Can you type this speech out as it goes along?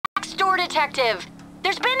store detective.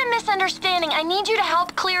 There's been a misunderstanding. I need you to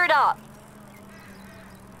help clear it up.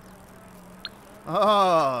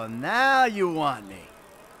 Oh, now you want me.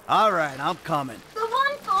 All right, I'm coming. The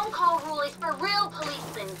one phone call rule is for real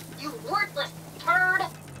policemen, you worthless turd.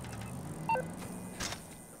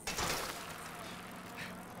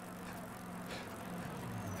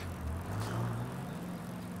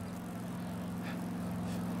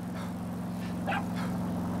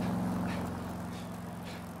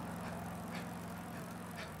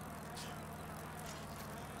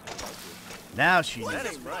 Now she That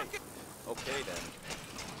needs ain't right. Okay, then.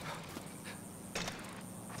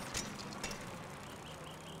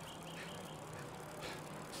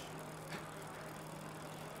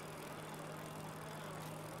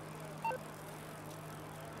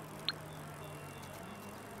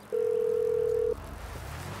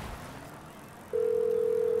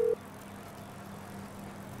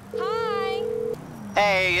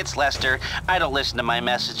 Hey, it's Lester. I don't listen to my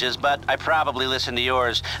messages, but I probably listen to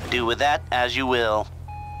yours. Do with that as you will.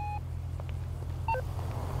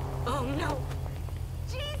 Oh no.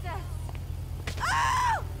 Jesus!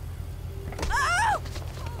 Oh! Oh!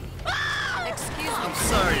 Oh! Excuse me. I'm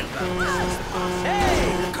sorry about this.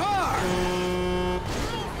 Hey, the car!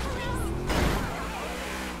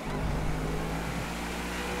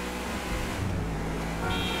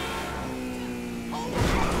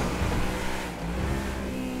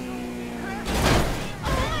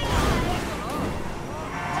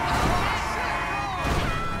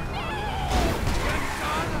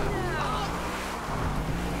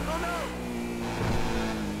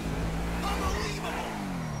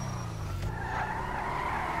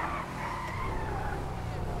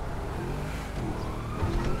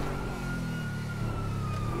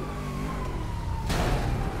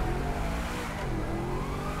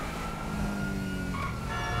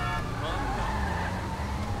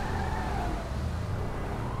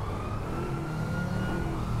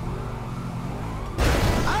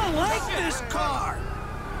 This car!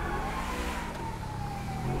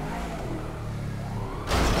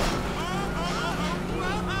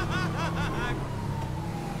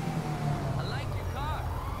 I like your car.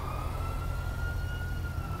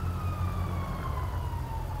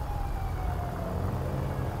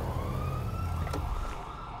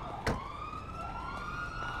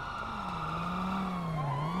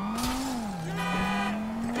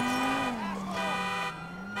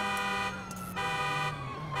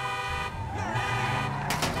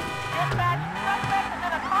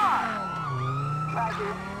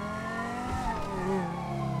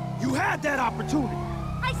 You had that opportunity.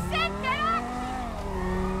 I said that!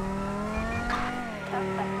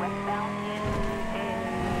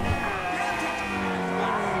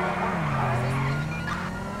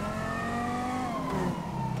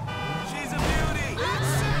 She's a beauty.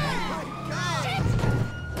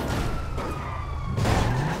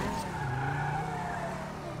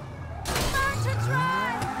 Learn to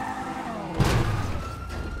drive!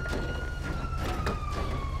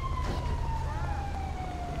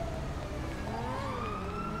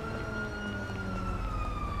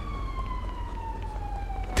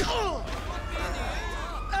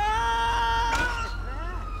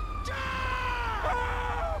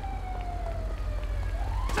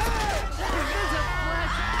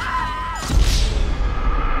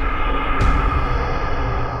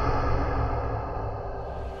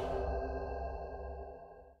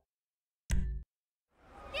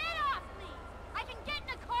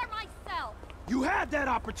 You had that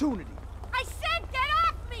opportunity. I said get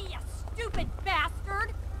off me, you stupid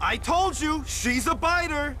bastard! I told you, she's a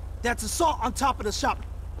biter. That's assault on top of the shop.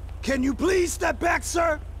 Can you please step back,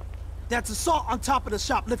 sir? That's assault on top of the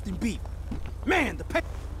shoplifting beat. Man,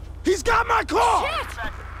 he's got my car! Shit!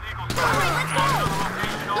 Alright, let's go!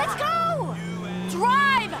 Let's go!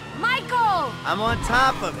 Drive, Michael! I'm on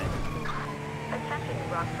top of it.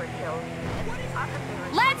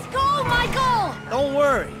 Let's go, Michael! Don't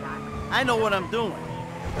worry. I know what I'm doing.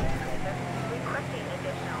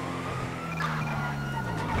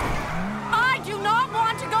 I do not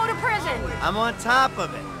want to go to prison! I'm on top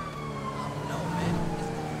of it.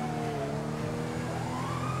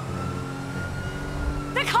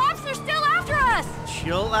 The cops are still after us!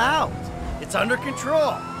 Chill out. It's under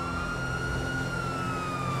control.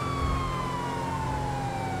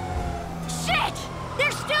 Shit!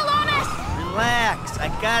 They're still on us! Relax. I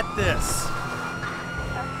got this.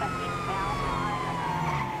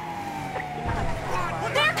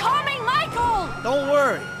 They're coming, Michael! Don't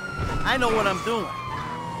worry. I know what I'm doing.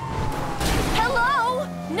 Hello?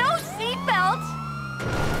 No seatbelt?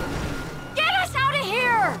 Get us out! us out of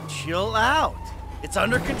here! Chill out. It's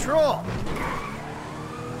under control.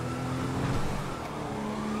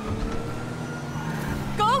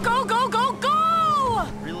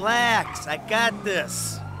 Relax, I got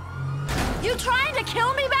this. You trying to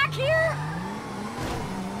kill me back here?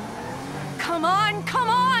 Come on, come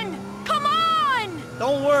on, come on!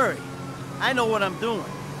 Don't worry, I know what I'm doing.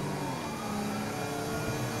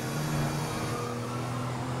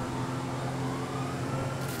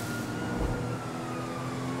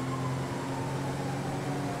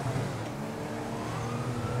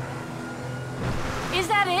 Is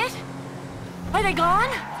that it? Are they gone?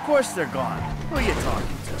 Of course they're gone. Who are you talking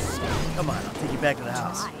to? Come on, I'll take you back to the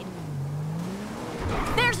house.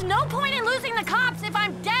 There's no point in losing the cops if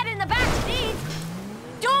I'm dead in the back seat.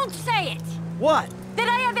 Don't say it. What? That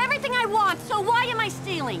I have everything I want, so why am I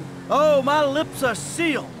stealing? Oh, my lips are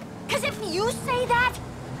sealed. 'Cause if you say that,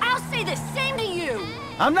 I'll say the same to you.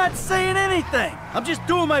 I'm not saying anything. I'm just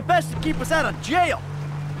doing my best to keep us out of jail.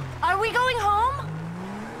 Are we going home?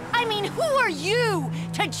 I mean, who are you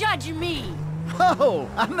to judge me? Oh,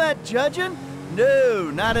 I'm not judging? No,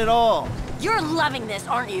 not at all. You're loving this,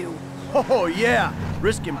 aren't you? Oh, yeah.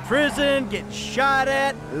 Risking prison, getting shot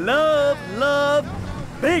at, love, love,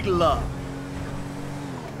 big love.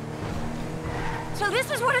 So this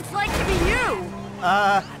is what it's like to be you?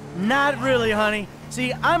 Not really, honey.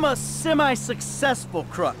 See, I'm a semi-successful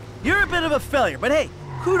crook. You're a bit of a failure, but hey,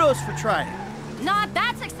 kudos for trying. Not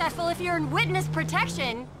that successful if you're in witness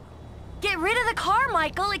protection. Get rid of the car,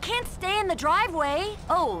 Michael. It can't stay in the driveway.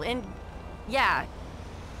 Oh, and yeah.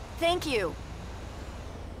 Thank you.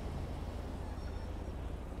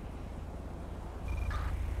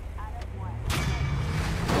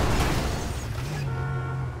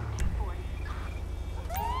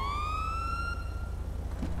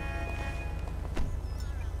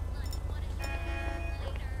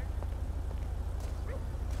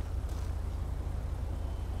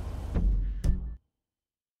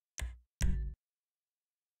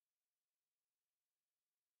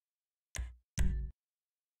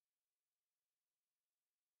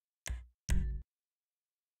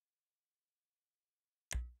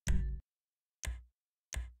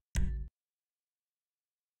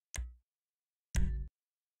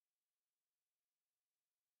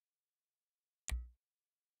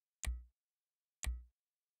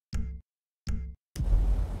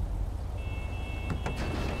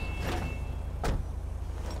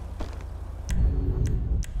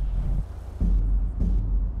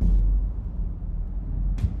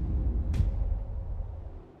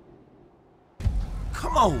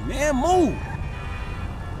 Come on, man, move!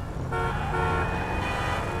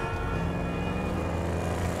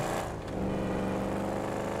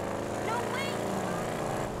 No, wait!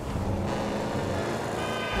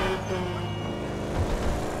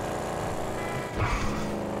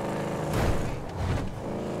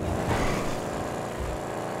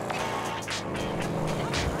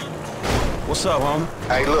 What's up, homie?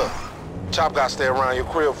 Hey, look. Chop got to stay around your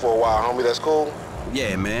crib for a while, homie. That's cool?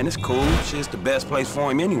 Yeah, man, it's cool. Shit's the best place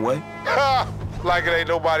for him anyway. Ha! Like it ain't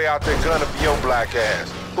nobody out there gunning for your black ass.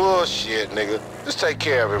 Bullshit, nigga. Just take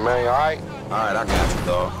care of it, man, all right? All right, I got you,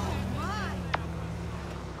 dog.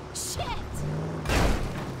 Shit!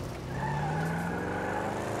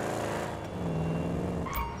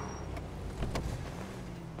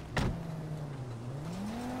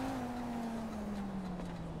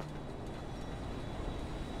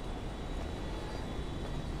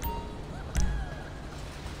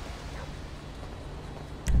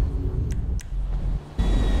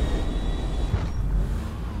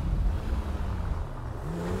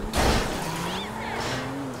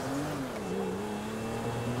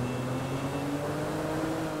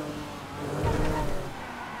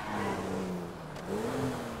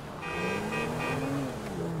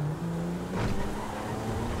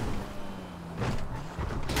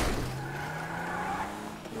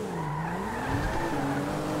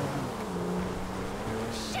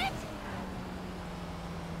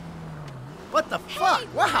 What the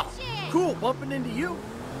fuck? Wow! Cool bumping into you.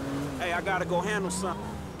 Hey, I gotta go handle something.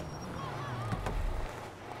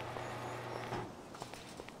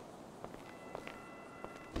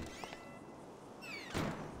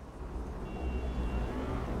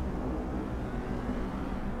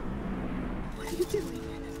 What are you doing?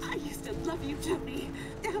 I used to love you, Tony.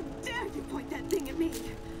 How dare you point that thing at me?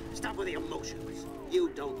 Stop with the emotions. You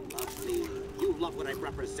don't love me. You love what I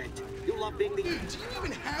represent. You love being the... Dude, do you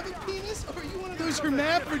even have a penis? Or are you one of those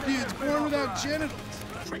hermaphrodites born without genitals?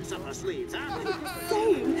 Tricks up our sleeves, huh?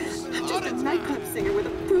 Same. I'm just a nightclub singer with a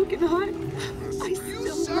broken heart. I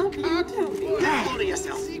still love you, Tony. Hold to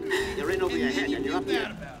yourself. You're in over your head and you're up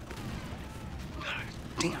here.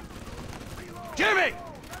 Damn. Jimmy!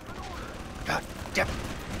 God damn it.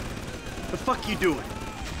 The fuck you doing?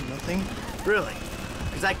 Nothing. Really?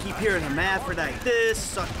 Because I keep hearing hermaphrodite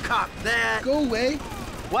this, a cock that. Go away.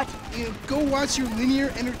 What? You know, go watch your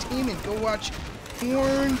linear entertainment. Go watch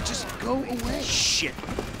porn. Just go away. Shit.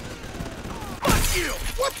 Fuck you!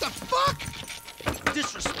 What the fuck?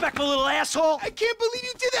 Disrespectful little asshole! I can't believe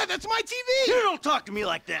you did that. That's my TV. You don't talk to me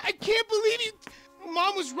like that. I can't believe you.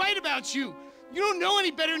 Mom was right about you. You don't know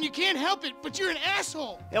any better and you can't help it, but you're an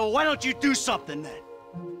asshole. Yeah, well, why don't you do something then?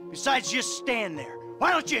 Besides just stand there.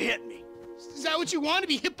 Why don't you hit me? Is that what you want, to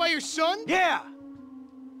be hit by your son? Yeah.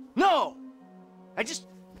 No. I just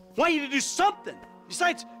want you to do something.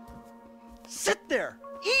 Besides, sit there,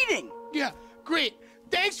 eating. Yeah, great.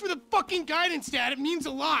 Thanks for the fucking guidance, Dad. It means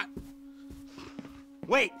a lot.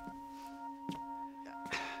 Wait.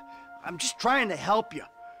 I'm just trying to help you.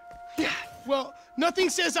 Yeah, well, nothing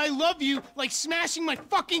says I love you like smashing my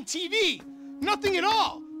fucking TV. Nothing at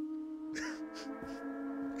all.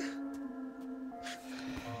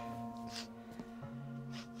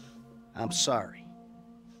 I'm sorry.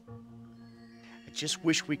 I just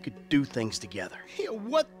wish we could do things together. Yeah,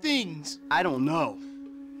 what things? I don't know.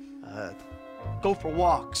 Go for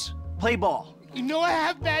walks, play ball. You know I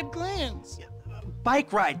have bad glands.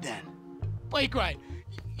 Bike ride then. Bike ride?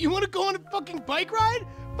 You want to go on a fucking bike ride?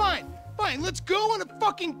 Fine, fine, let's go on a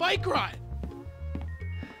fucking bike ride.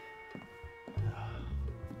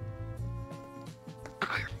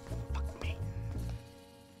 Fuck me.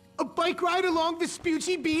 A bike ride along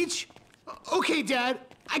Vespucci Beach? Okay, Dad,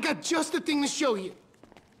 I got just the thing to show you.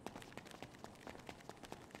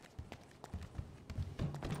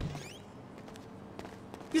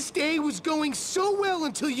 This day was going so well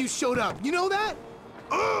until you showed up. You know that?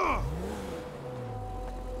 Ugh!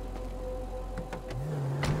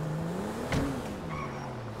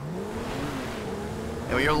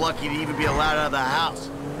 Well, you're lucky to even be allowed out of the house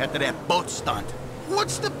after that boat stunt.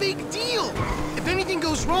 What's the big deal? If anything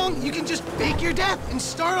goes wrong, you can just fake your death and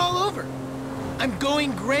start all over. I'm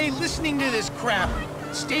going gray listening to this crap.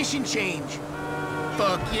 Station change.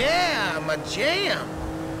 Fuck yeah, I'm a jam.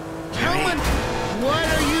 Hellman, what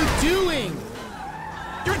are you doing?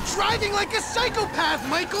 You're driving like a psychopath,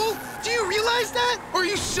 Michael! Do you realize that? Or are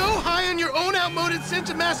you so high on your own outmoded sense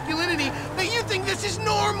of masculinity that you think this is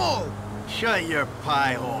normal? Shut your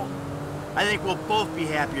pie hole. I think we'll both be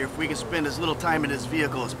happier if we can spend as little time in this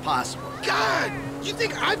vehicle as possible. God! You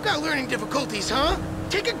think I've got learning difficulties, huh?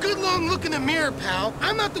 Take a good long look in the mirror, pal.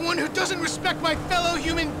 I'm not the one who doesn't respect my fellow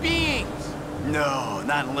human beings. No,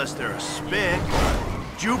 not unless they're a spick,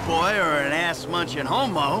 Jew boy, or an ass-munching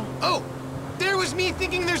homo. Oh, there was me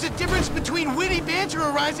thinking there's a difference between witty banter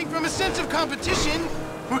arising from a sense of competition.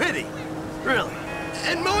 Witty? Really?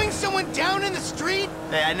 And mowing someone down in the street?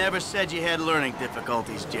 Hey, I never said you had learning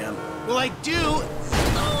difficulties, Jim. Well, I do.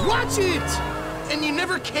 Watch it! And you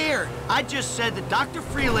never cared. I just said that Dr.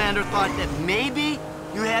 Freelander thought that maybe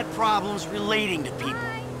you had problems relating to people.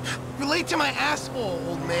 Relate to my asshole,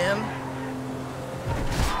 old man.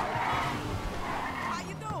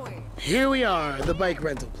 Here we are, the bike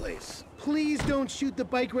rental place. Please don't shoot the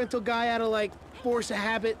bike rental guy out of, like, force of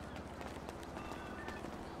habit.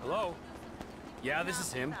 Hello? Yeah, this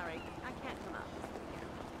is him. Sorry, I can't come up.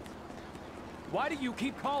 Why do you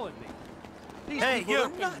keep calling me? These hey,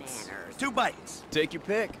 you! Nuts. 2 bites. Take your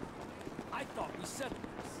pick. I thought we settled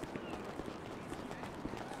this.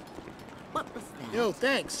 What was that? Yo,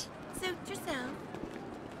 thanks. Suit yourself.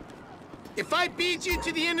 If I beat you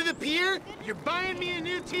to the end of the pier, you're buying me a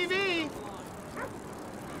new TV.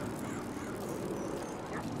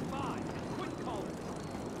 Fine, quit calling.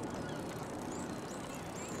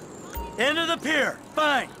 End of the pier,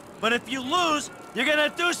 fine. But if you lose, you're gonna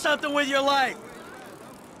do something with your life.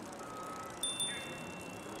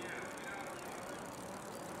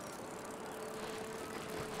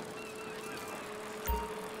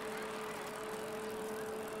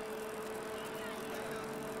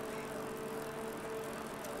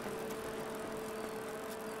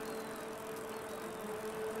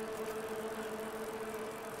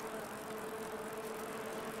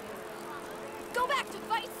 Go back to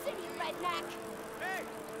Vice City, redneck! Hey!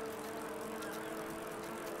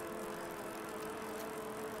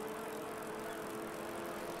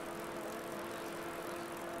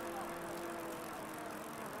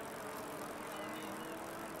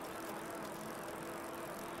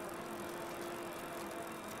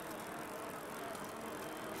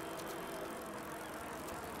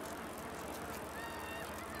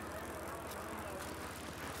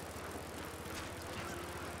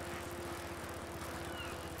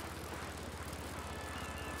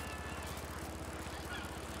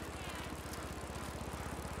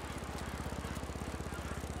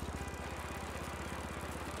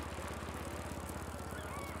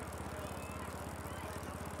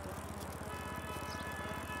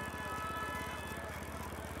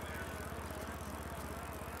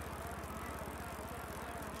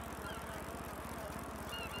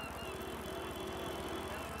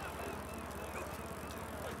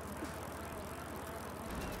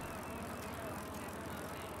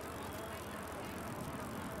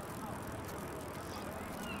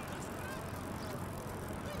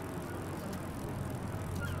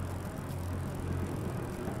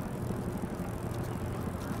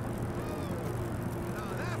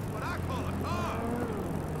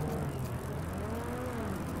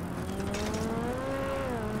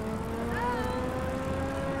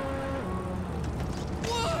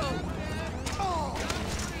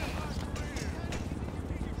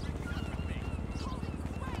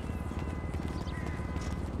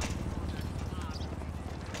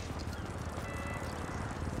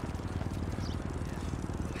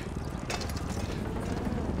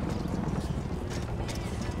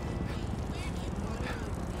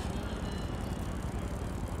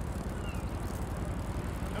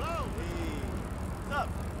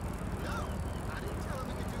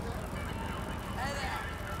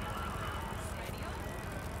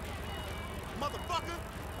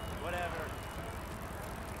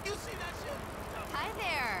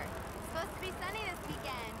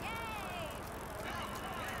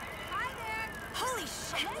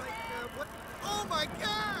 What? Oh my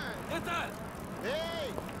God! Get that! Hey,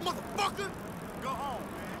 motherfucker! Go home,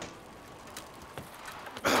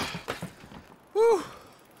 man. Whew.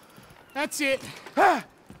 That's it.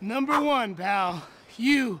 Number one, pal.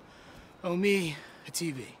 You owe me a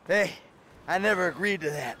TV. Hey, I never agreed to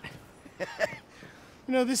that.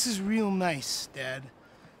 You know, this is real nice, Dad.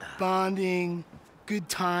 Bonding, good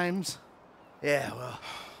times. Yeah, well,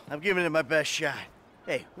 I'm giving it my best shot.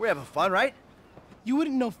 Hey, we're having fun, right? You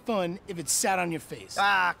wouldn't know fun if it sat on your face.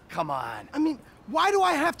 Ah, come on. I mean, why do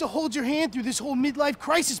I have to hold your hand through this whole midlife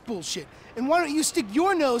crisis bullshit? And why don't you stick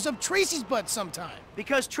your nose up Tracy's butt sometime?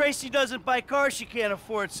 Because Tracy doesn't buy cars she can't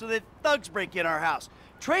afford, so that thugs break in our house.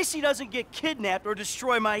 Tracy doesn't get kidnapped or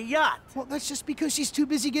destroy my yacht. Well, that's just because she's too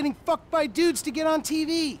busy getting fucked by dudes to get on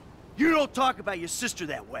TV. You don't talk about your sister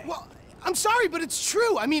that way. Well, I'm sorry, but it's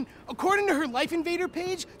true. I mean, according to her Life Invader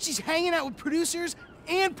page, she's hanging out with producers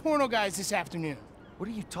and porno guys this afternoon. What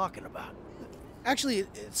are you talking about? Actually,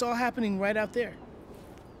 it's all happening right out there.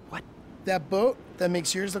 What? That boat that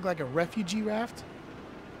makes yours look like a refugee raft?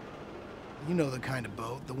 You know the kind of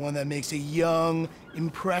boat, the one that makes a young,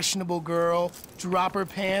 impressionable girl drop her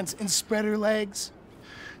pants and spread her legs.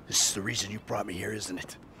 This is the reason you brought me here, isn't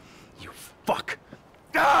it? You fuck.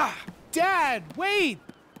 Ah! Dad, wait!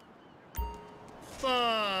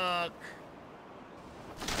 Fuck.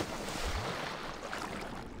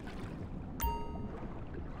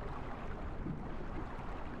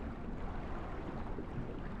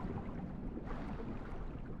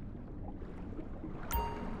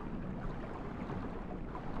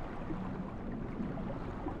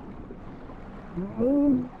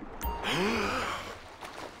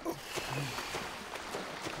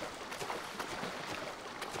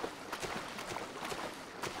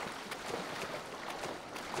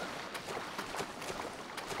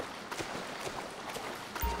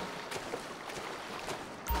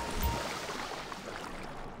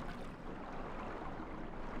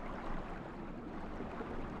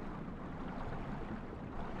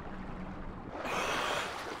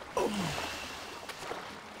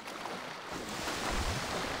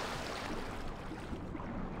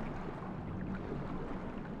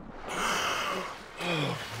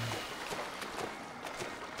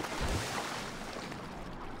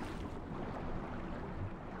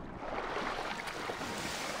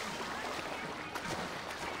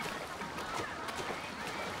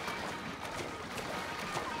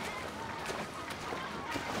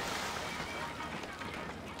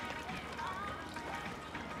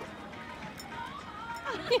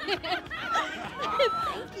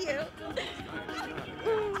 Thank you.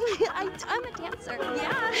 I'm a dancer.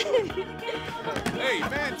 Yeah. Hey,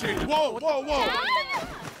 man, change. Whoa, whoa, whoa. Dad?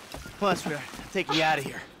 Come on, sweetheart. I'm taking you out of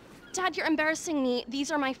here. Dad, you're embarrassing me.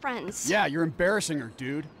 These are my friends. Yeah, you're embarrassing her,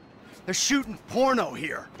 dude. They're shooting porno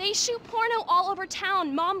here. They shoot porno all over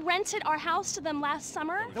town. Mom rented our house to them last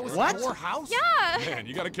summer. That was What? your house? Yeah. Man,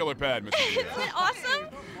 you got a killer pad, Mr. Isn't it awesome?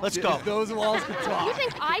 Let's go. Those walls can talk. You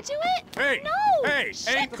think I do it? Hey! No! Hey!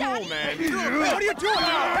 Shit, Ain't cool, Daddy. man. What are you doing?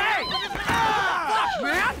 Hey! Fuck,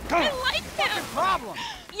 man! I like him. Problem.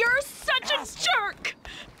 You're such a jerk.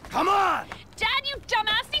 Come on! Dad, you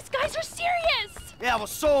dumbass. These guys are serious. Yeah, well,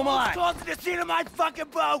 so am I. Go to the seat of my fucking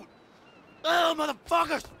boat! Oh,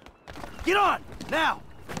 motherfuckers! Get on, now!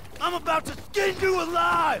 I'm about to skin you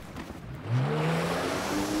alive!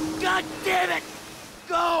 God damn it!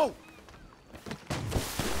 Go!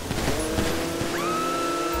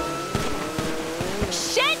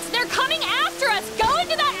 Shit, they're coming after us. Go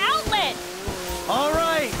into that outlet. All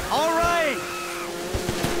right, all right!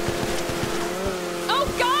 Oh,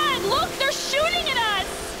 God, look, they're shooting at us.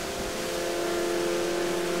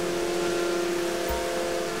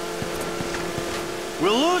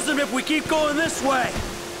 We'll lose them if we keep going this way.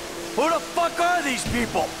 Who the fuck are these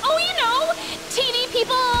people? Oh, you know, TV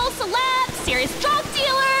people, celebs, serious drug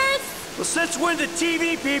dealers. Well, since when did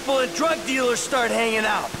TV people and drug dealers start hanging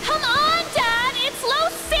out? Come on, Dad, it's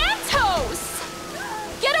Los Santos.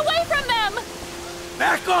 Get away from them.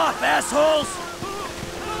 Back off, assholes!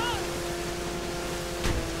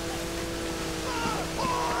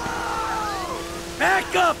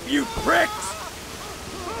 Back up, you pricks!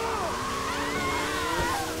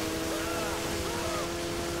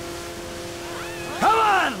 Come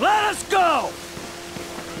on, let us go!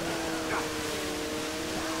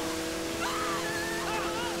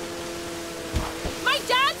 My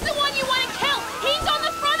dad's the one you want to kill. He's on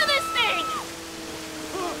the front of this thing.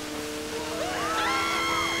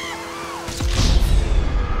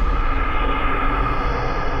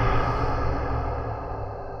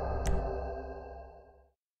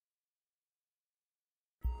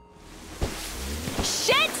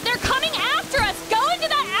 Shit, they're coming after us. Go into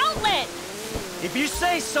that If you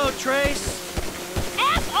say so, Trace.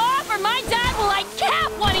 F off or my dad will, like,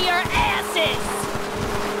 cap one of your asses!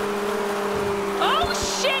 Oh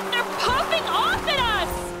shit, they're popping off at us!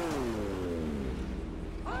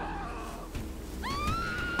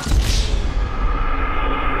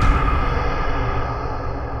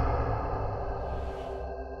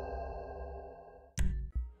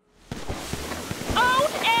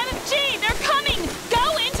 OMG, they're coming!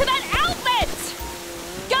 Go into that outlet!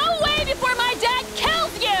 Go away before my dad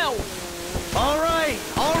kills you! All right,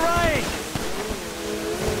 all right.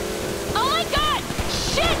 Oh my god!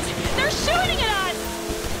 Shit! They're shooting at us!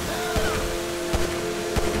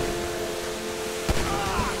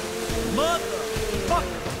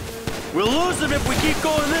 Motherfucker! We'll lose them if we keep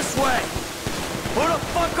going this way. Who the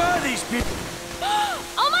fuck are these people?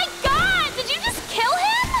 Oh my god! Did you just kill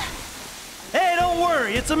him? Hey, don't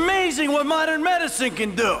worry. It's amazing what modern medicine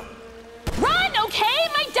can do. Run, okay?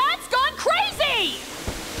 My dad's gone crazy!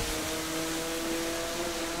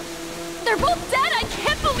 They're both dead! I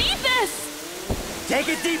can't believe this! Take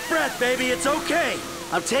a deep breath, baby. It's okay.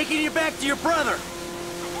 I'm taking you back to your brother.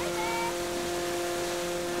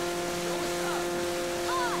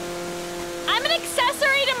 I'm an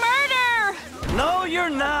accessory to murder! No, you're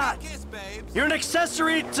not. You're an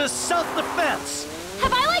accessory to self-defense.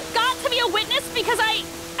 Have I, like, got to be a witness because I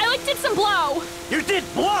like, did some blow? You did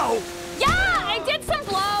blow? Yeah, I did some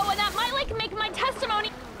blow, and that might, like, make my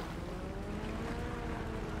testimony...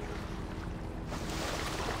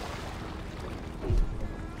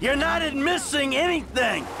 You're not admitting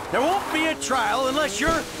anything. There won't be a trial unless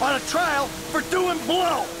you're on a trial for doing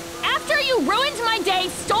blow. After you ruined my day,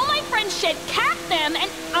 stole my friend's shit, capped them, and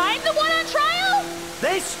I'm the one on trial?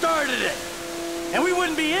 They started it. And we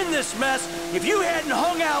wouldn't be in this mess if you hadn't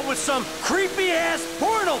hung out with some creepy-ass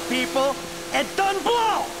porno people and done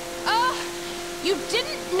blow. You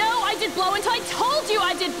didn't know I did blow until I told you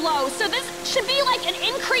I did blow, so this should be like an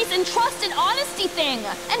increase in trust and honesty thing.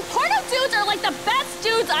 And porno dudes are like the best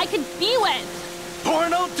dudes I could be with.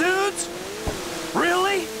 Porno dudes?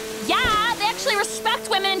 Really? Yeah, they actually respect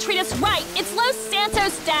women and treat us right. It's Los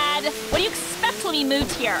Santos, Dad. What do you expect when we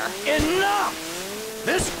moved here? Enough!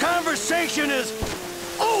 This conversation is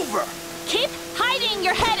over. Keep hiding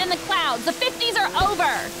your head in the clouds. The 50s are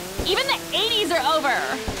over. Even the 80s are over.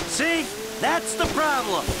 See? That's the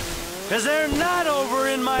problem. Because they're not over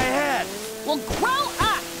in my head. Well, grow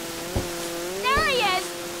up. There he is.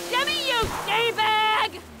 Jimmy, you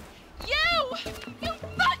D-bag. You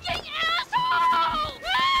fucking asshole!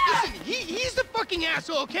 Listen, he's the fucking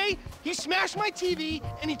asshole, okay? He smashed my TV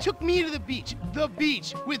and he took me to the beach. The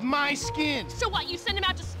beach with my skin. So what, you sent him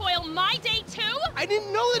out to spoil my day too? I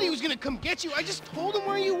didn't know that he was gonna come get you. I just told him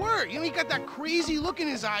where you were. You know, he got that crazy look in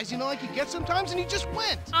his eyes, you know, like he gets sometimes, and he just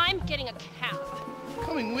went. I'm getting a cab.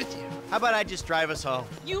 Coming with you. How about I just drive us home?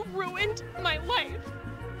 You ruined my life.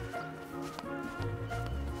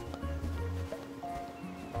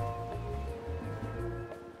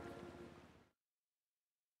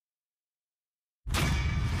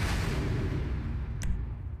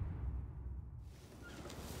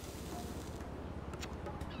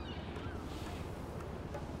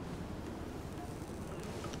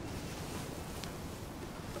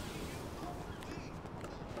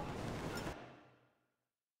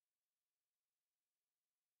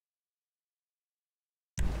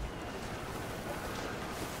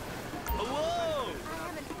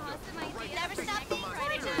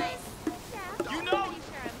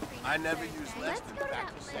 I never use less than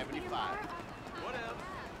back to 75. Whatever.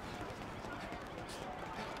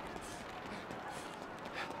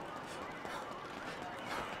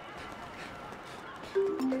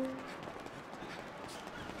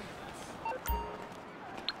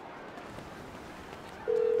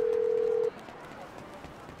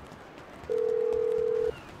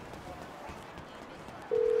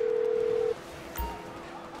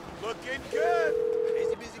 Looking good.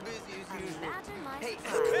 Busy as usual. Hey, I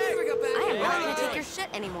am not gonna take your shit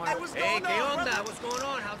anymore. Hey, what's going on? What's going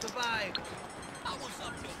on? How's the vibe? I was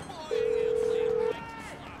up till 4 a.m.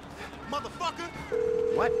 Motherfucker.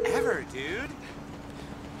 Whatever, dude.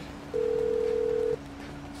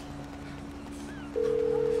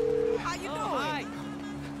 How you doing? Hi.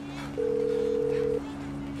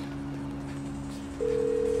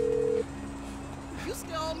 You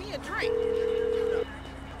still owe me a drink.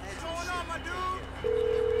 What's going on, my dude?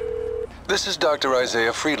 This is Dr.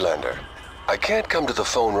 Isaiah Friedlander. I can't come to the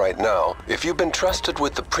phone right now. If you've been trusted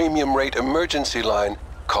with the premium rate emergency line,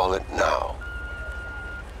 call it now.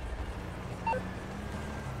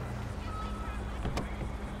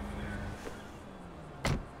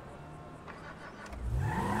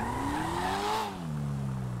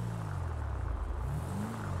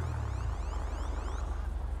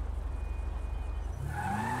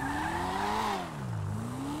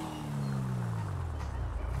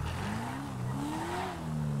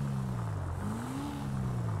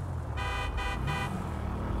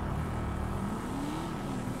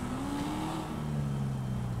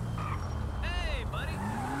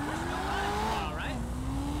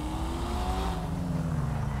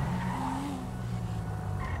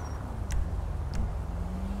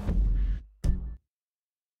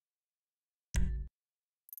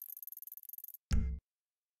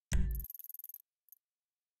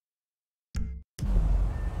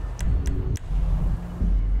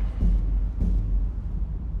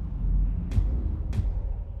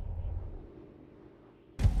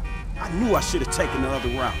 knew I should have taken the other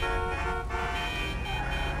route.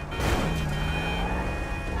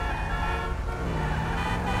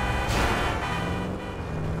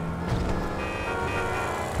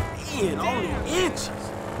 Man, only inches.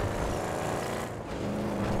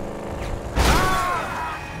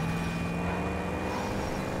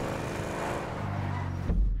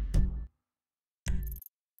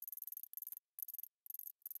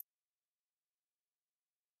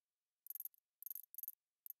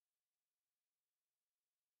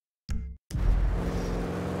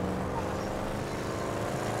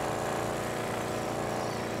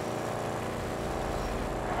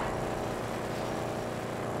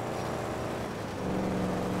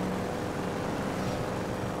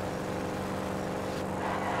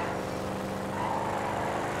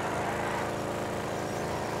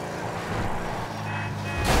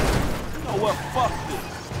 Well, fuck this.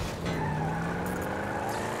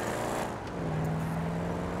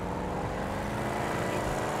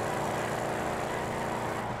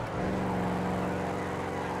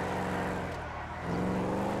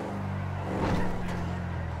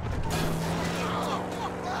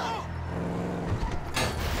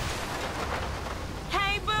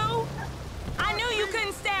 Hey, boo. I knew you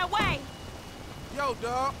couldn't stay away. Yo,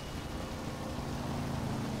 dog.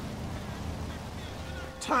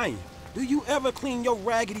 Tanya, do you ever clean your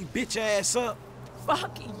raggedy bitch ass up?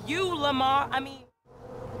 Fuck you, Lamar. I mean...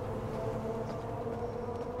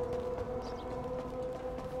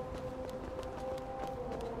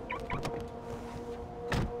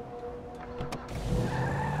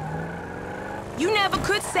 You never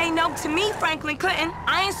could say no to me, Franklin Clinton.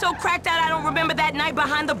 I ain't so cracked out I don't remember that night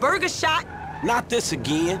behind the burger shop. Not this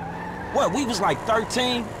again. What, we was like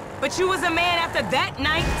 13? But you was a man after that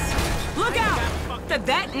night. Look out! After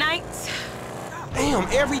that night. Damn,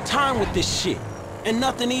 every time with this shit. And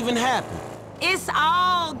nothing even happened. It's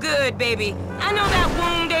all good, baby. I know that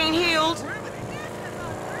wound ain't healed.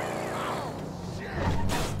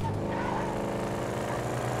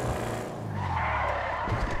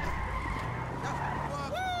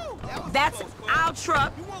 That's our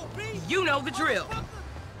truck. You know the drill.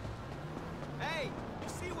 Hey, you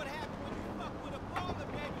see what happened when you fuck with a ball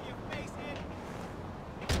and baby your face in?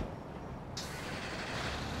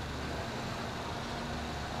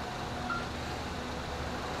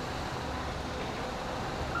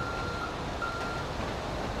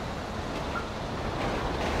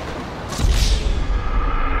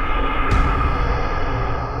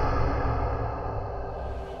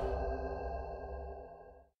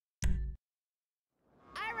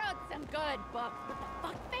 Some good books, but the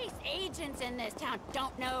fuck-face agents in this town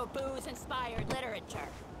don't know booze-inspired literature.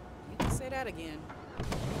 You can say that again.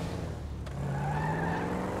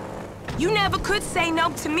 You never could say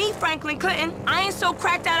no to me, Franklin Clinton. I ain't so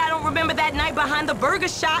cracked out I don't remember that night behind the burger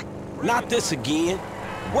shop. Not this again.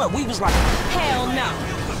 What, we was like... Hell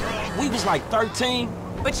no. We was like 13?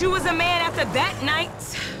 But you was a man after that night.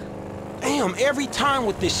 Damn, every time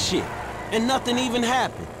with this shit. And nothing even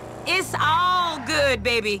happened. It's all good,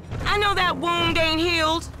 baby. I know that wound ain't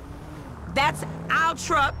healed. That's our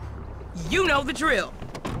truck. You know the drill.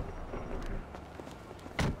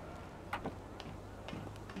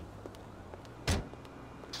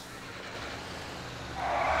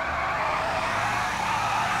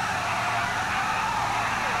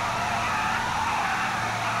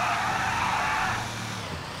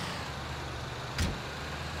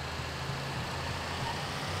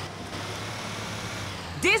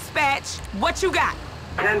 Dispatch, what you got?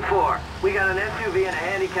 10-4. We got an SUV in a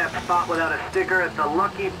handicapped spot without a sticker at the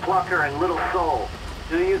Lucky Plucker in Little Seoul.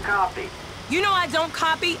 Do you copy? You know I don't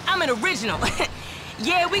copy. I'm an original.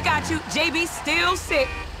 Yeah, we got you. JB still sick.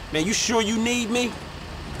 Man, you sure you need me?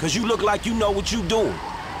 Because you look like you know what you doing.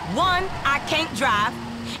 One, I can't drive.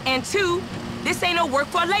 And two, this ain't no work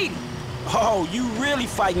for a lady. Oh, you really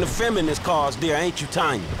fighting the feminist cause there, ain't you,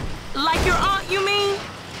 Tanya? Like your aunt, you mean?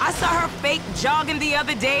 I saw her fake jogging the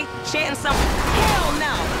other day, chanting some... Hell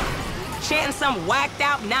no! Chanting some whacked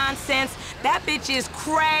out nonsense. That bitch is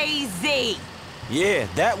crazy. Yeah,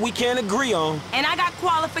 that we can't agree on. And I got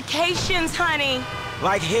qualifications, honey.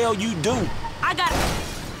 Like hell you do. I got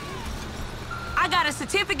a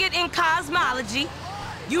certificate in cosmology.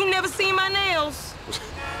 You never seen my nails.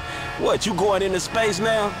 What, you going into space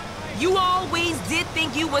now? You always did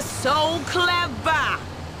think you were so clever.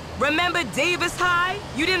 Remember Davis High?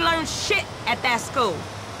 You didn't learn shit at that school.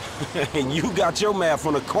 And you got your math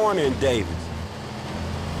from the corner in Davis.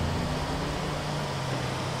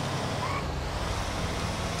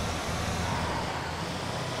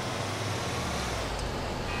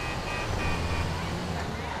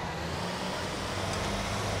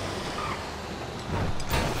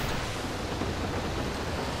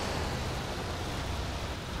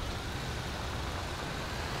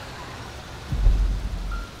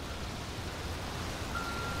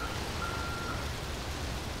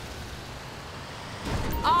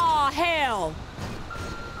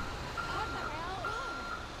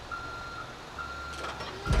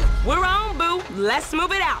 Let's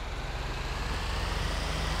move it out.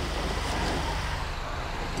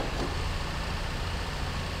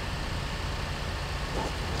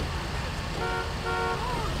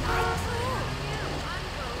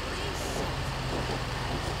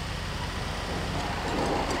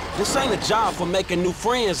 This ain't a job for making new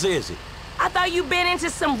friends, is it? I thought you'd been into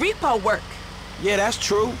some repo work. Yeah, that's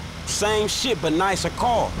true. Same shit, but nicer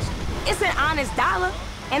cars. It's an honest dollar,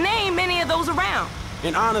 and there ain't many of those around.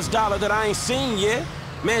 An honest dollar that I ain't seen yet?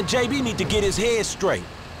 Man, JB need to get his head straight.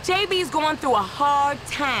 JB's going through a hard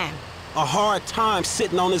time. A hard time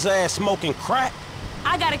sitting on his ass smoking crack?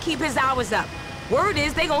 I gotta keep his hours up. Word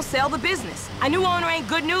is they gonna sell the business. A new owner ain't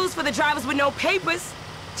good news for the drivers with no papers.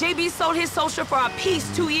 JB sold his social for a piece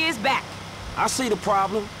 2 years back. I see the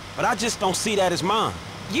problem, but I just don't see that as mine.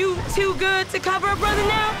 You too good to cover a brother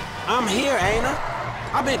now? I'm here, ain't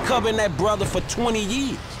I? I've been covering that brother for 20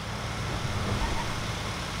 years.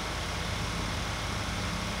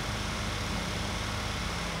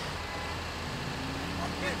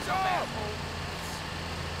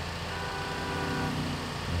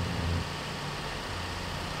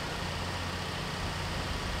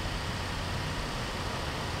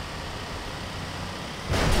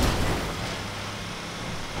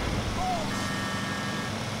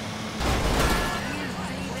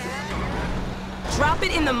 Drop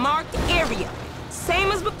it in the marked area.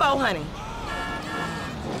 Same as before, honey.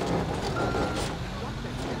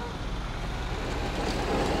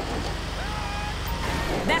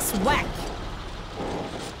 That's whack.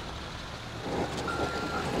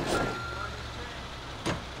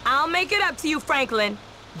 I'll make it up to you, Franklin.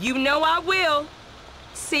 You know I will.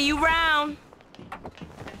 See you round.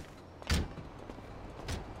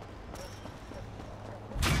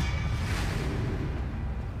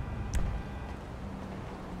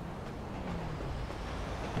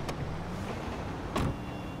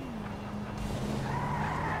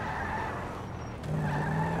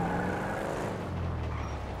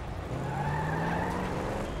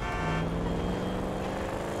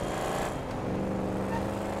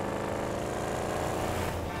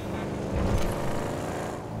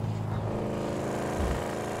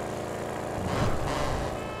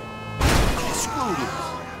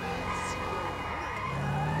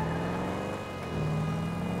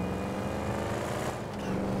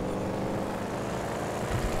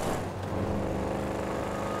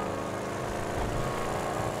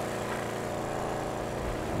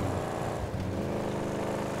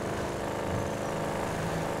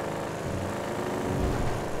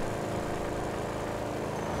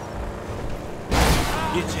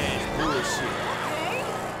 Get your ass bullshit.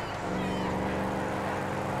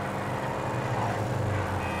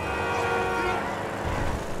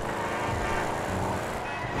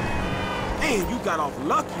 Man, you got off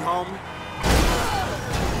lucky, homie.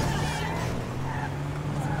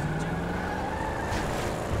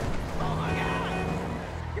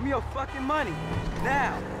 Give me your fucking money,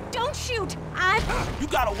 now. Don't shoot! You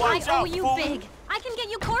gotta watch out, I owe you fool. big. I can get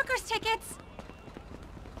you Corker's tickets.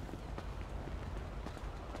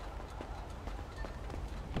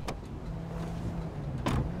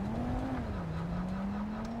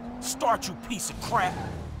 Start, you piece of crap.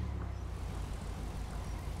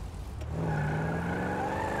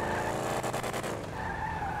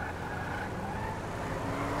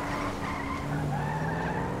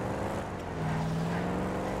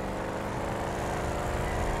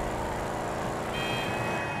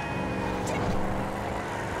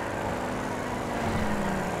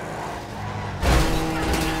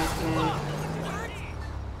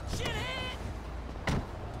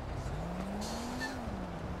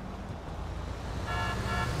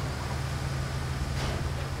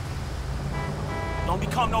 Don't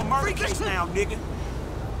become no murder case now, nigga.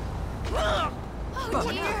 Oh,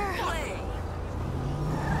 dear.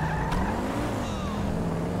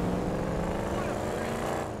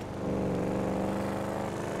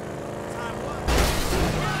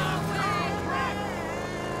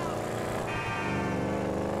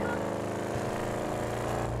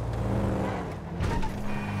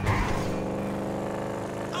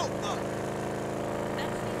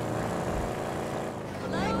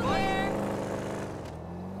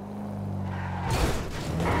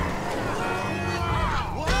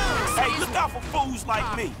 For fools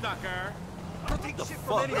like me. Sucker. Take the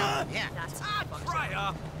fuck up. Yeah. Try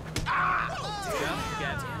up.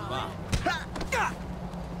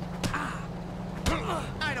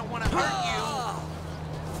 I don't want to hurt you.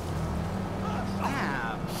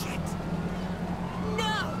 Ah, shit.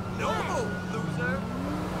 No, loser.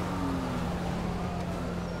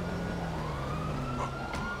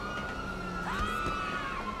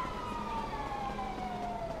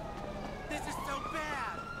 This is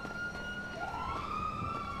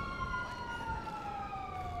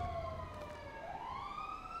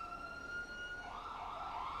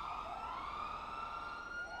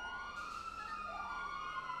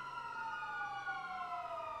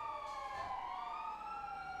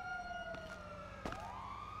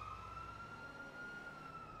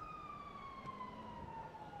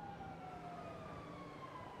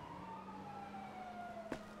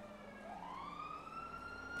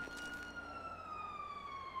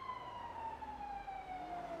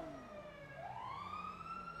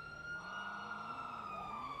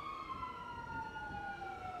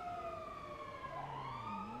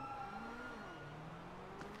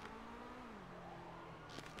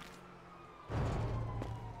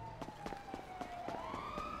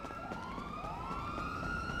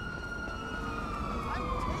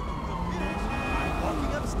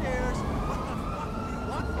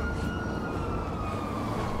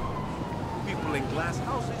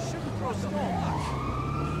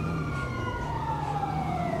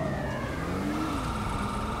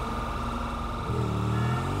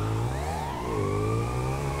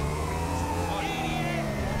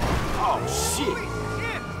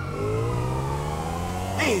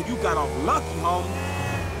got off lucky, homie.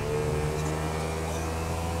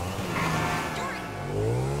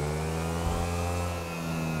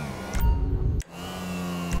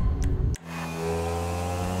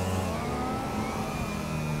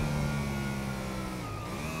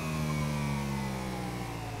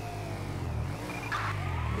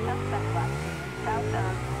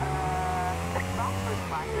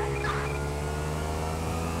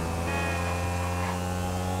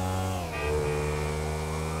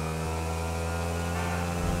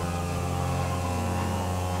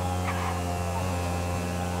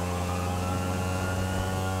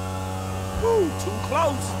 Woo, too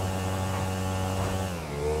close.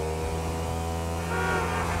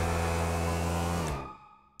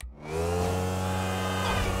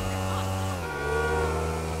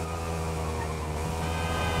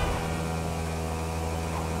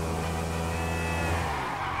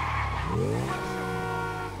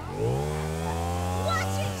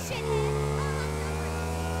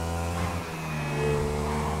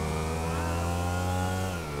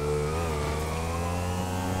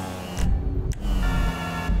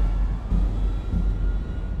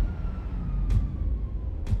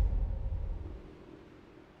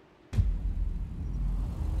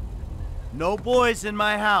 No boys in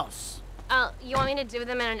my house. Oh, you want me to do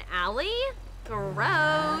them in an alley?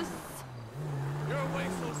 Gross. You're a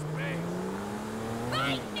waste of space.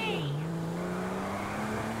 Fight me!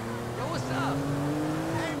 Yo, what's up?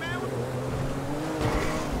 Hey, man.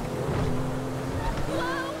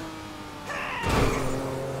 Whoa!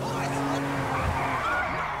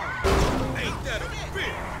 Ain't that a bitch?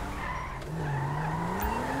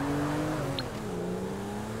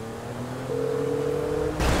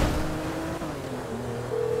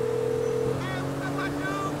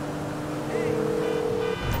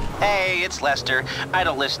 Hey, it's Lester. I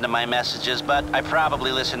don't listen to my messages, but I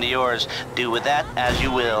probably listen to yours. Do with that as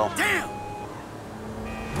you will. Damn!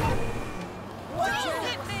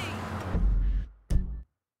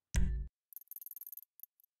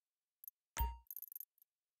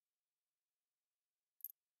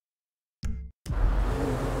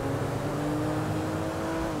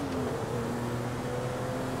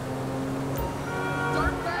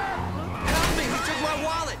 Help me! He took my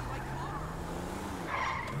wallet!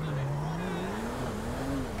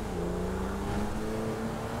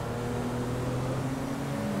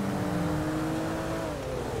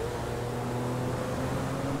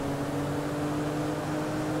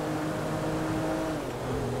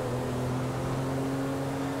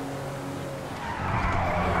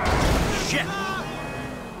 Shit!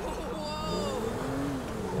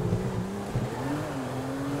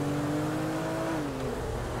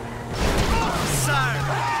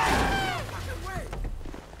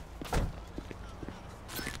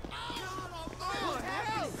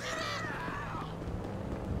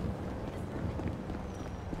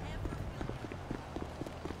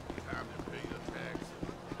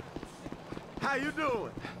 How you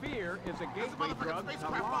doing? Fear is a gateway drug to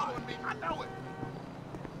lie. I know it.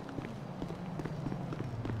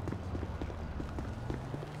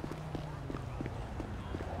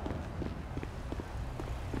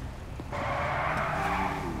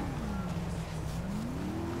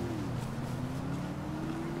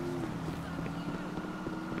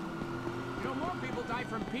 You know, more people die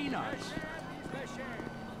from peanuts. I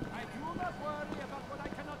do not worry about what I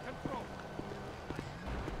cannot control.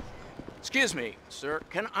 Excuse me, sir.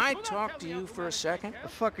 Can I talk to you for a second? The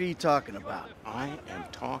fuck are you talking about? I am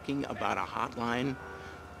talking about a hotline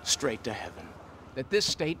straight to heaven that this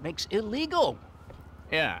state makes illegal.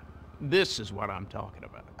 Yeah, this is what I'm talking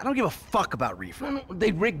about. I don't give a fuck about reefer. No,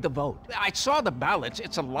 they rigged the vote. I saw the ballots.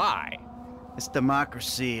 It's a lie. It's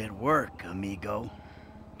democracy at work, amigo.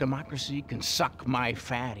 Democracy can suck my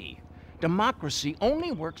fatty. Democracy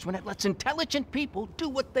only works when it lets intelligent people do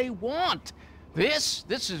what they want. This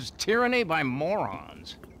is tyranny by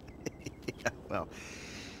morons. Yeah, well,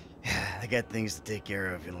 I got things to take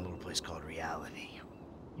care of in a little place called reality.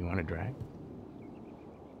 You want a drag?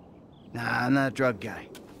 Nah, I'm not a drug guy.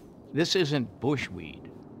 This isn't bushweed.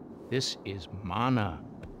 This is mana.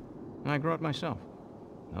 I grow it myself.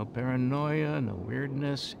 No paranoia, no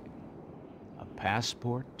weirdness. A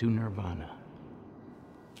passport to nirvana.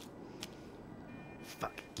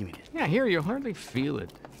 Fuck, give me this. Yeah, here, you'll hardly feel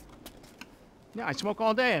it. Yeah, I smoke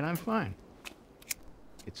all day and I'm fine.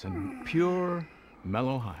 It's a pure,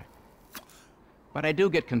 mellow high. But I do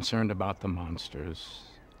get concerned about the monsters.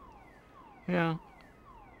 Yeah.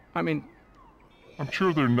 I mean... I'm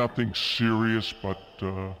sure they're nothing serious, but,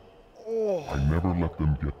 I never let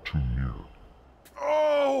them get too near.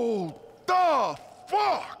 Oh, the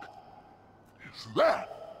fuck is that?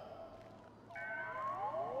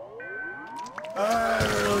 I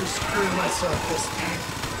really screwed myself this time.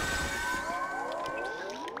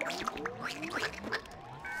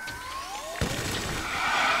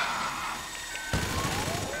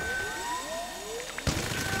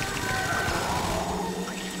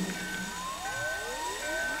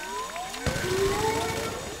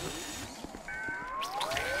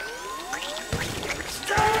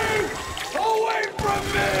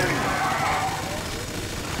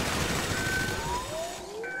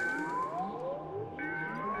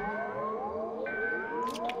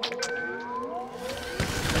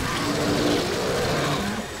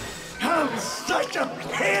 Such a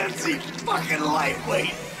pansy fucking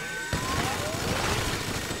lightweight!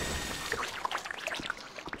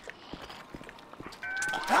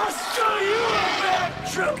 I'll show you a bad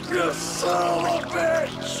trip, you son of a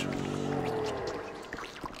bitch!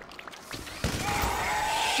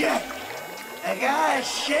 Shit! I gotta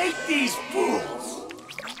shake these fools!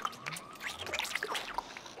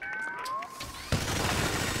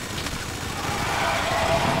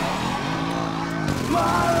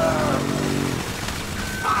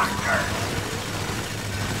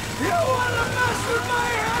 You wanna mess with my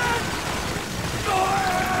head? Go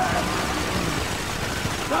ahead!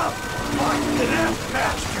 The fuck did that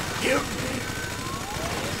bastard give me?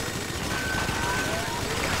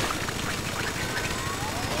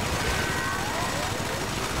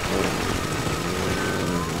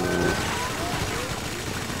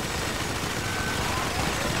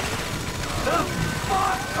 The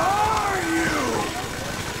fuck are you?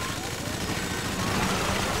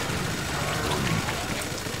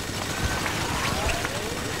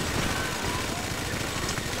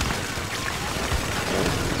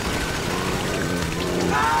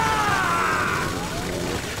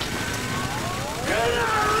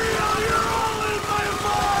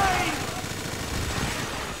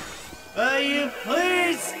 You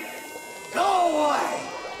please go away!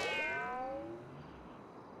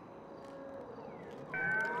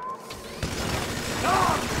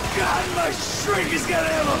 Oh God, my shrink is gonna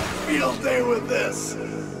have a field day with this!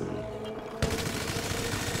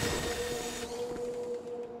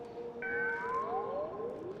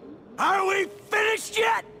 Are we finished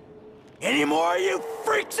yet? Any more of you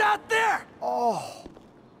freaks out there? Oh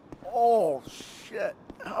shit,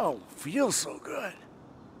 I don't feel so good.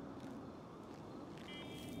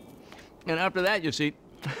 And after that, you see,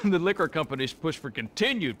 the liquor companies push for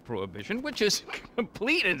continued prohibition, which is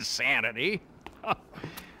complete insanity.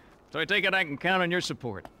 So I take it I can count on your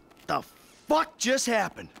support. The fuck just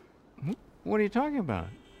happened? What are you talking about?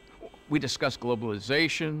 We discussed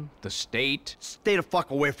globalization, the state. Stay the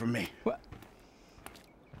fuck away from me. What?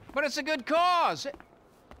 But it's a good cause.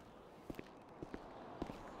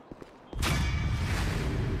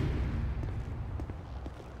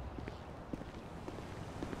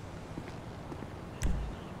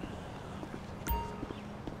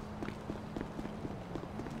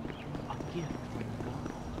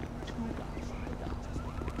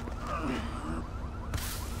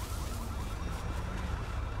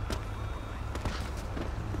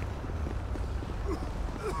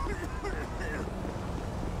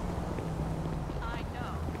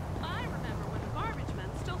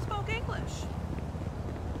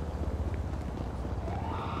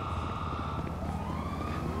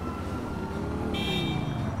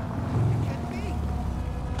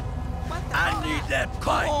 I need that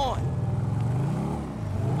pipe. Come on.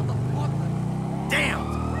 Damn.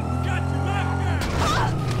 Got you back there.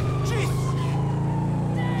 Jesus.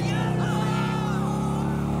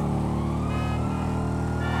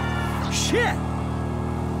 Shit.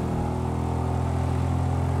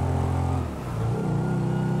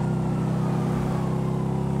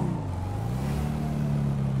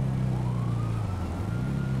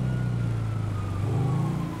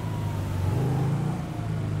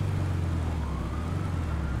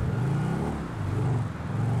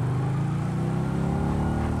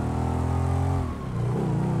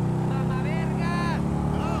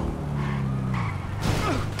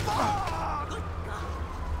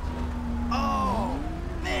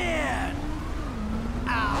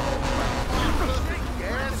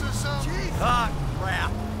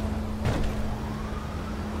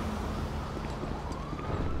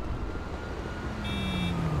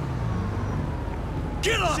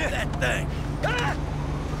 Get off that thing!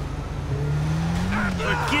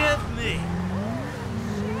 Forgive me!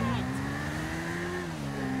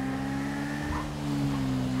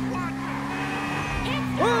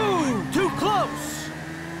 Ooh, too close!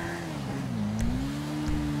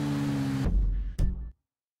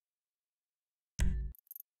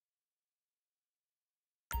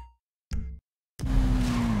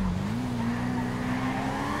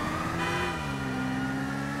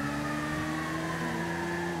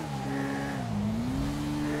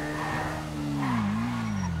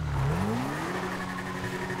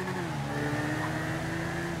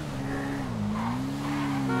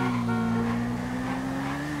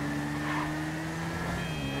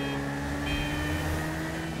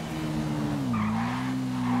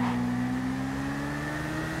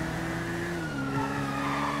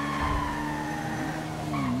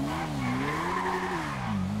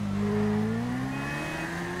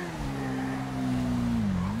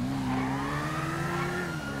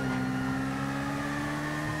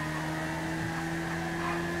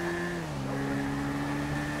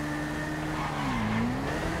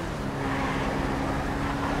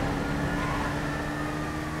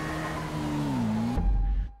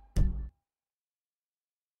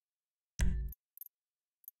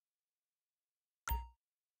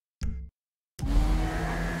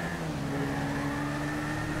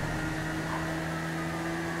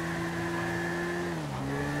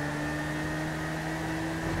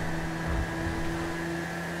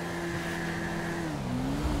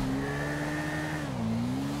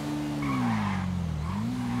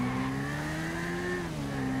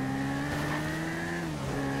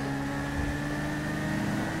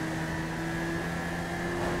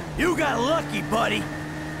 You got lucky, buddy.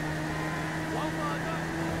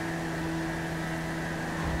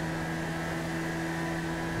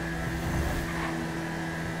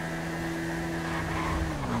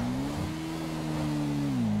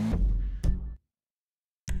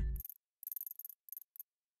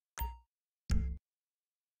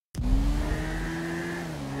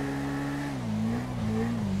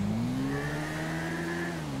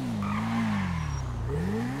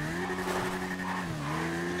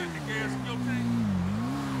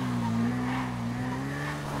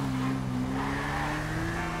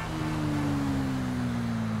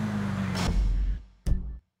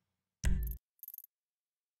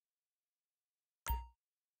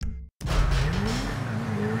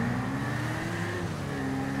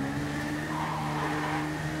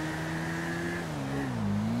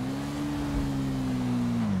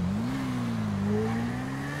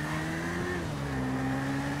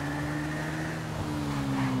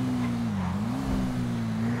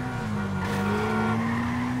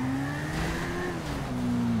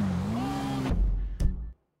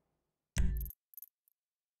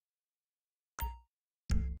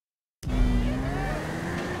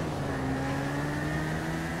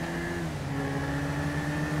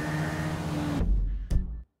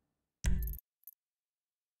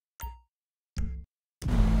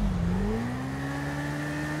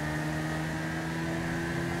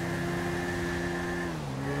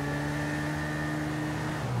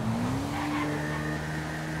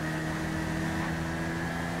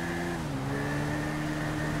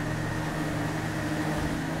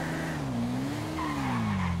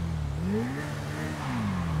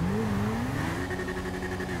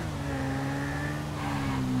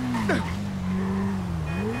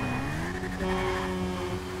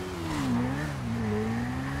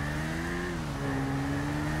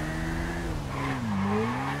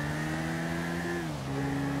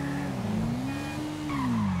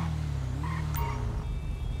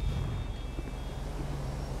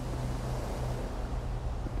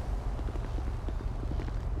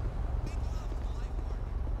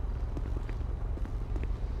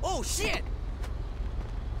 Oh, shit!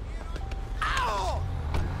 Ow!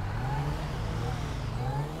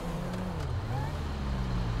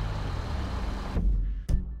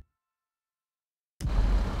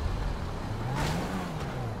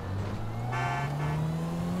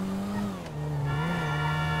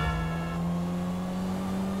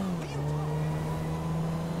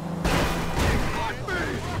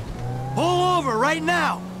 Pull over right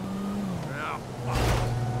now!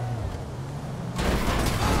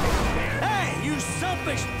 Hey, you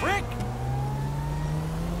selfish prick!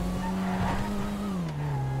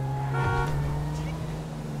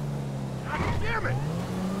 God damn it!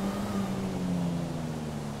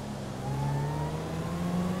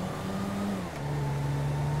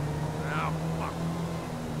 Oh, fuck.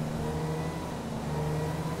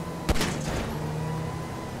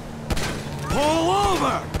 Pull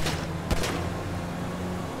over!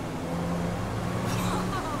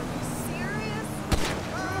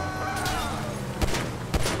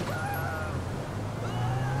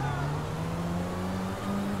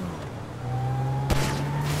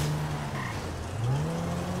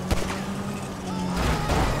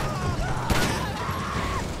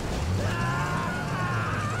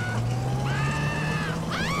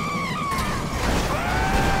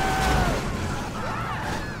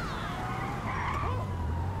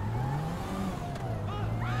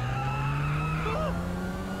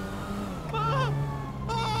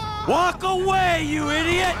 Walk away, you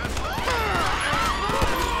idiot!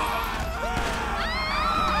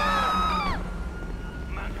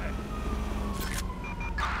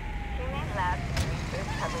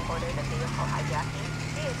 Have reported a vehicle hijacking.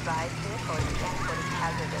 Be advised, vehicle is transporting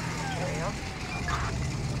hazardous materials.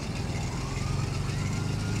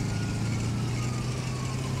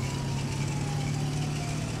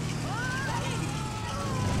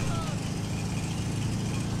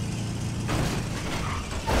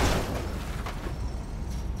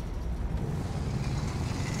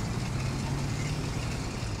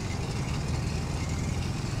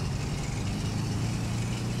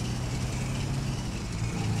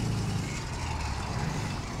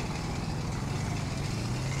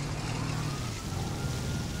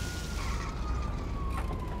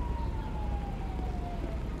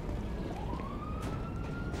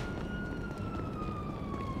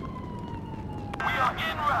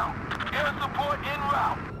 En route. Air support en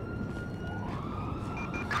route.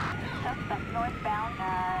 Suspect northbound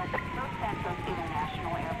at Los Santos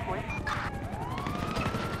International Airport.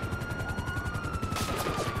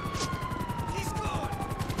 He's gone.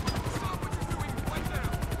 Stop what you're doing right now.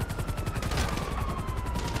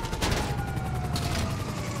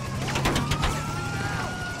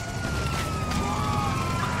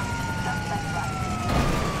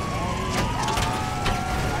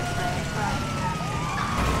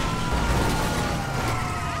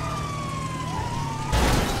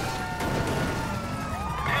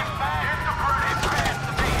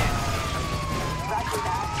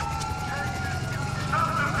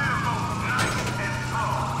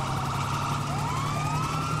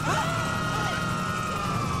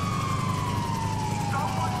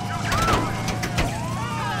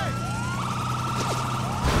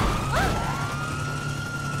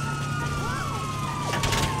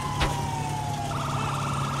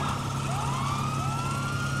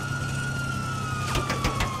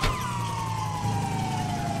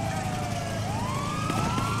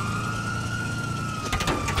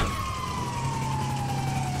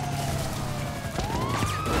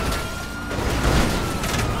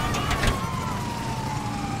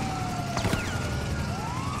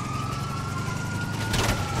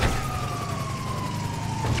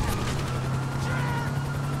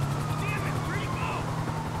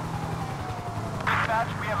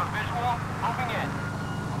 Dispatch, we have a visual. Moving in.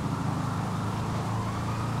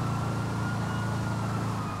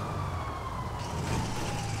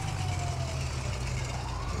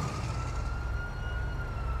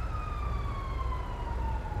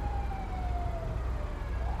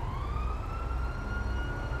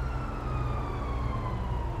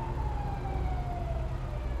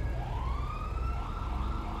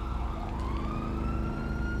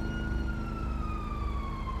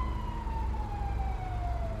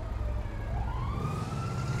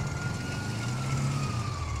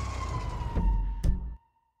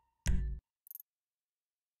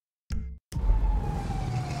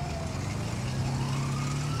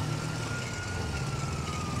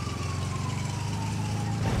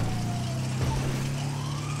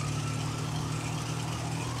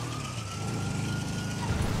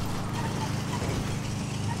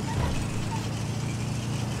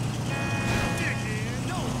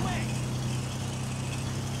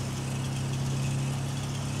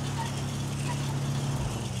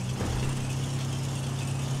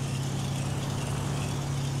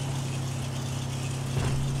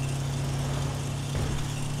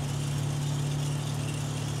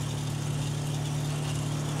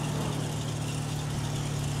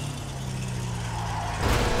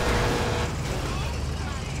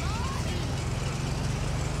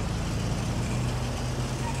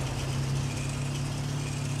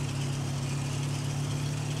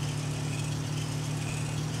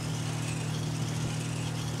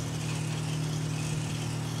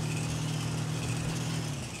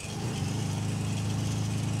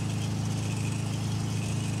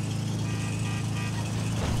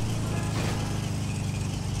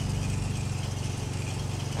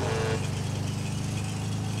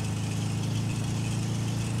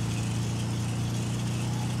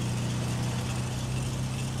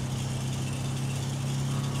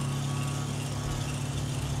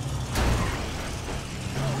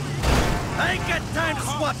 I ain't got time to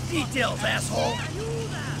swap details, asshole!